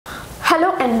Hello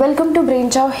and welcome to brain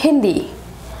चाव हिंदी।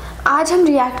 आज हम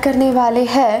रिएक्ट करने वाले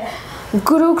हैं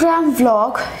Gurugram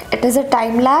vlog. It is a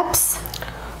time lapse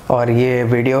और ये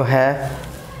वीडियो है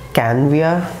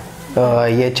कैनविया।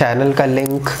 ये चैनल का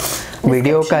लिंक,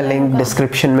 वीडियो का लिंक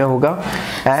डिस्क्रिप्शन में होगा।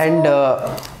 एंड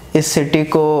इस सिटी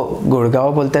को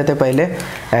गुड़गांव बोलते थे पहले,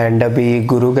 एंड अभी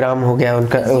गुरुग्राम हो गया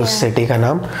उनका उस सिटी का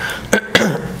नाम।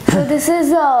 So this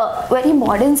is a very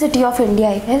modern city of India,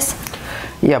 I guess.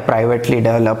 या प्राइवेटली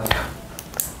डेवलप्ड।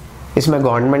 इसमें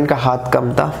गवर्नमेंट का हाथ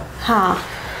कम था। हाँ,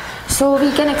 so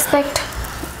we can expect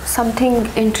something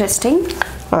interesting.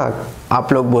 हाँ,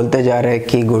 आप लोग बोलते जा रहे हैं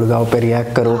कि गुड़गांव पे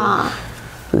रिएक्ट करो। हाँ.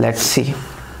 Let's see.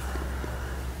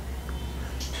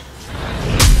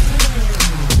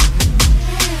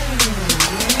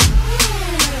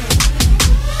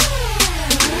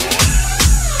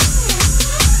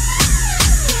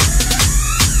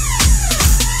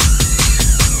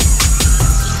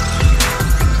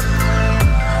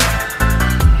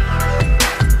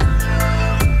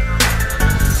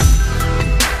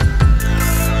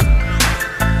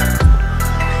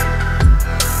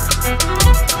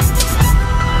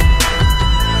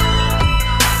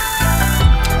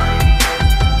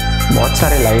 बहुत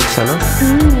सारे लाइट्स है ना।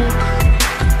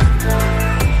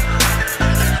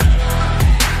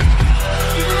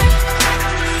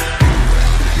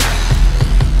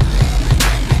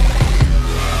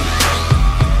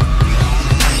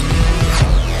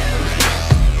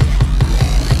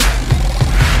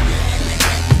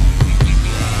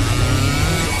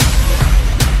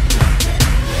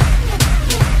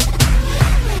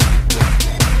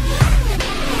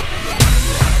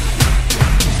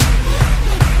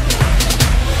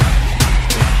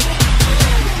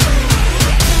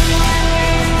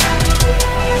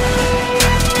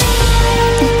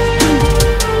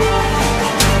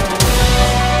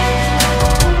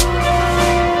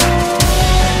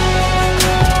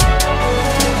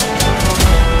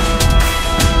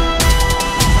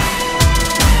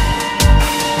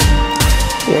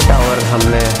 ये टावर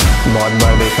हमने बहुत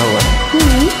बार देखा हुआ है।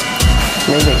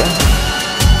 नहीं देखा?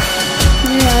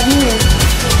 याद नहीं है।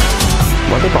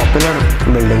 बहुत ही पॉपुलर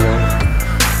बिल्डिंग है।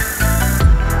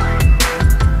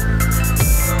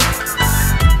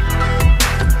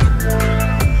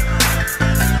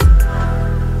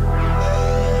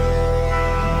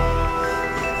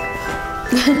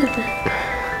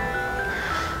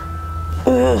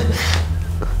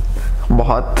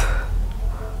 बहुत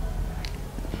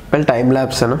वेल टाइम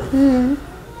लैप्स है ना।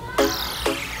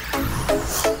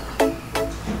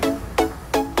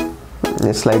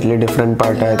 ये स्लाइटली डिफरेंट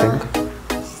पार्ट है, आई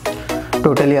थिंक।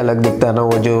 टोटली अलग दिखता है ना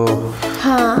वो जो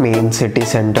मेन सिटी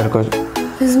सेंटर को।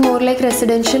 Is more like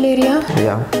residential area.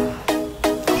 या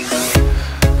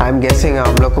आई एम गेसिंग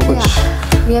हम लोग को कुछ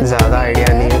ज्यादा आइडिया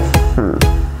नहीं है।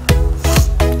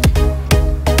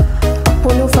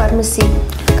 अपोलो फार्मेसी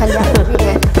कल्याण भी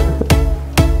है।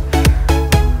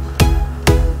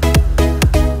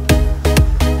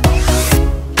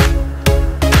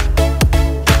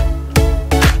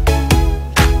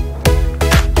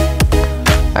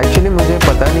 एक्चुअली मुझे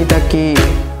पता नहीं था कि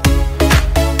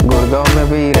गुड़गांव में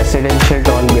भी रेसिडेंशियल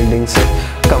टॉल बिल्डिंग्स है।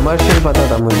 कमर्शियल पता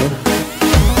था मुझे।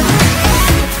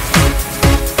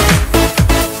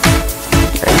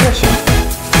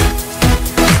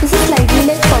 This is slightly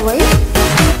like Powai.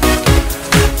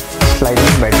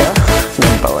 Slightly better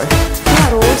than Powai. हाँ,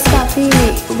 रोड्स काफी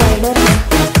वाइडर है।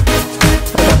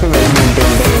 काफी वेल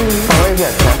मेंटेन्ड है। Powai भी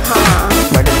अच्छा है। हाँ।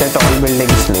 बट इतने टॉल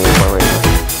बिल्डिंग्स नहीं है Powai में।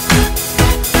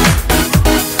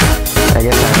 I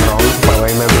guess I'm wrong.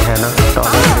 Powai में भी है ना टॉल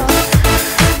बिल्डिंग्स।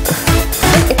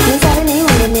 इतने सारे नहीं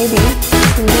होंगे may be.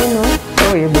 You don't know.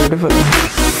 ओह, ये ब्यूटीफुल है।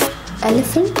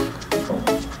 एलिफेंट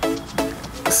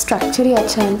स्ट्रक्चर ही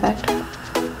अच्छा है इनफैक्ट।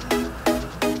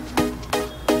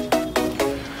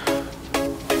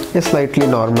 ये स्लाइटली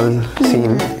नॉर्मल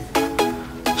सीन।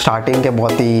 स्टार्टिंग के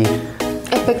बहुत ही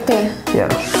एपिक थे। या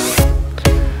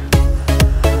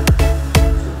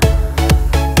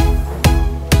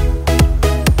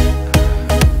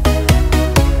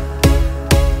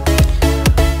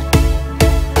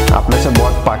आप में से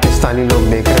बहुत पाकिस्तानी लोग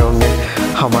देख रहे होंगे।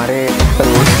 हमारे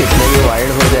रोड कितने भी वाइड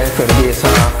हो जाए फिर भी ऐसा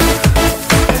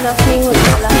इनफ नहीं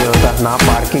होता ना।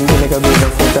 पार्किंग के लिए कभी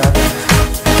इनफ होता है।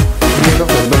 ये तो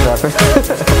फिर भी ट्रैफिक।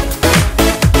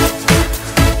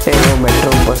 वो मेट्रो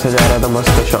ऊपर से जा रहा था,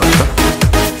 मस्त शॉट था।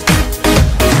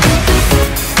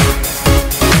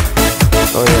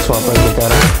 और ये वापस दिखा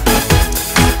रहा है।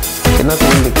 कितना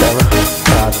कूल दिखता है ना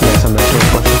रात में ऐसा मेट्रो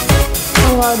ऊपर से।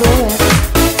 वाह, दो है।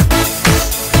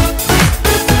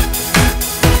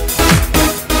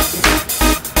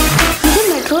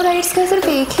 मेट्रो राइड्स का सिर्फ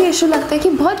एक ही इशू लगता है कि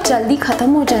बहुत जल्दी ख़त्म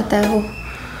हो जाता है वो।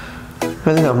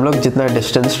 वैसे हम लोग जितना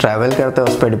डिस्टेंस ट्रैवल करते हैं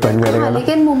उस पर डिपेंड करेगा ना।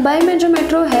 लेकिन मुंबई में जो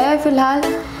मेट्रो है फिलहाल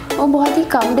वो बहुत ही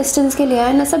कम डिस्टेंस के लिए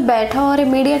है ना, सब बैठा और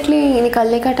इमीडिएटली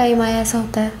निकलने का टाइम आया, ऐसा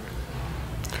होता है।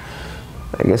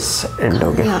 आई गेस एंड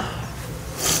हो गया।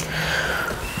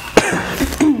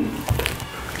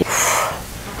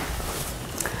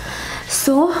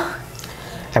 सो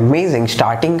अमेजिंग,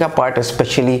 स्टार्टिंग का पार्ट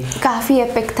स्पेशली काफ़ी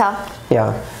एपिक था।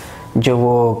 या जो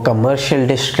वो कमर्शियल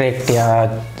डिस्ट्रिक्ट या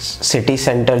सिटी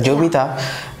सेंटर जो भी था,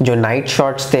 जो नाइट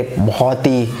शॉट्स थे बहुत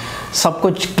ही, सब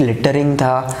कुछ ग्लिटरिंग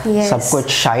था, सब कुछ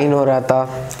शाइन हो रहा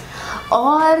था।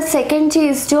 और सेकंड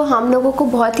चीज़ जो हम लोगों को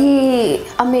बहुत ही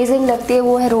अमेजिंग लगती है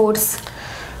वो है रोड्स।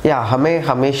 या हमें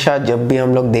हमेशा जब भी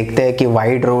हम लोग देखते हैं कि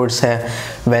वाइड रोड्स है,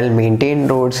 वेल मेंटेन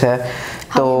रोड्स है,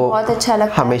 तो बहुत अच्छा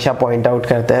लगता है, हमेशा पॉइंट आउट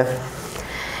करते हैं,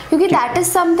 क्योंकि that is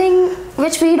something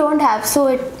which we don't have, सो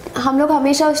हम लोग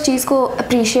हमेशा उस चीज़ को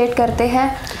अप्रिशिएट करते हैं।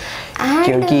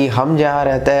 क्योंकि हम जहाँ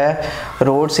रहते हैं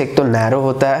रोड्स एक तो नैरो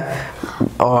होता है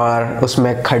और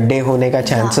उसमें खड्डे होने का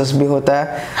चांसेस भी होता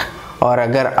है, और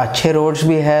अगर अच्छे रोड्स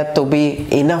भी है तो भी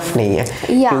इनफ नहीं है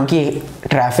क्योंकि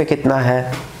ट्रैफिक इतना है।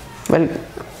 Well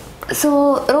so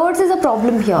roads is a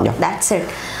problem here, that's it.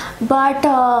 But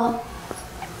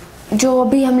जो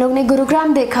अभी हम लोग ने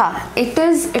गुरुग्राम देखा, इट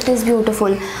इज़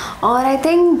ब्यूटिफुल, और आई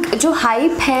थिंक जो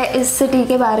हाइप है इस सिटी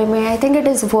के बारे में, I think it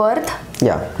is worth.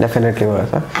 या डेफिनेटली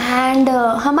वर्थ। एंड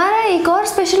हमारा एक और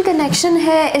स्पेशल कनेक्शन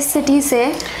है इस सिटी से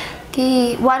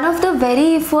कि one of the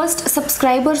very first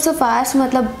subscribers of hours,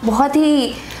 मतलब बहुत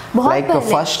लाइक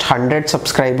फर्स्ट 100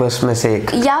 सब्सक्राइबर्स में से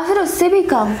एक, या फिर उससे भी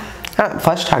कम। हाँ,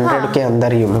 फर्स्ट 100 के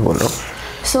अंदर ही मैं बोल रहा हूँ।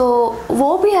 सो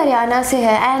वो भी हरियाणा से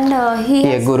है, एंड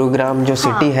ये गुरुग्राम जो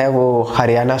सिटी है वो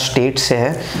हरियाणा स्टेट से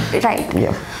है, right.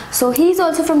 So he is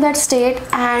also from that state,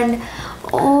 and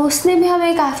उसने भी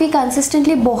हमें काफ़ी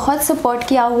कंसिस्टेंटली बहुत सपोर्ट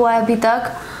किया हुआ है अभी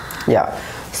तक। या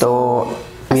तो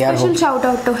we are special shout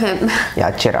out to him. या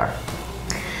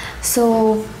चिराग। सो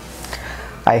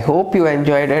I hope you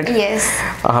enjoyed it. Yes,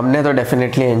 हमने तो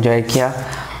डेफिनेटली एंजॉय किया,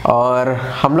 और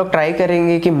हम लोग ट्राई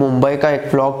करेंगे कि मुंबई का एक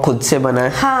व्लॉग खुद से बनाए।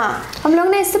 हाँ, हम लोग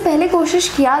ने इससे पहले कोशिश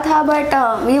किया था, but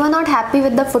we were not happy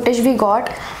with the footage we got.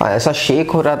 ऐसा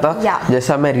शेक हो रहा था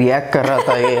जैसा मैं रिएक्ट कर रहा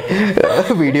था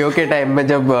ये वीडियो के टाइम में,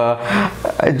 जब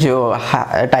जो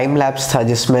टाइम लैप्स था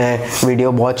जिसमें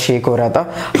वीडियो बहुत शेक हो रहा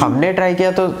था, हमने ट्राई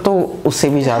किया तो उससे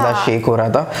भी ज़्यादा शेक हो रहा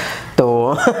था, तो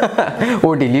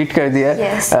वो डिलीट कर दिया।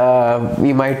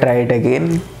 We might try it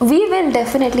again, we will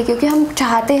definitely, क्योंकि हम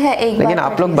चाहते हैं एक बार। लेकिन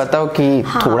आप लोग बताओ कि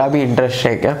थोड़ा भी इंटरेस्ट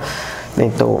है क्या?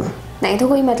 नहीं तो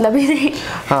कोई मतलब ही नहीं।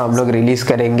 हाँ, हम लोग रिलीज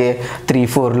करेंगे,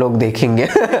 3-4 लोग देखेंगे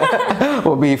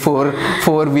वो भी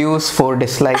 4 व्यूज 4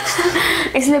 डिसलाइक्स,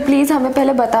 इसलिए प्लीज हमें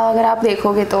पहले बताओ अगर आप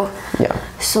देखोगे तो।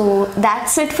 So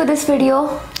that's it for this video,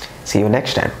 C you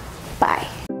next time.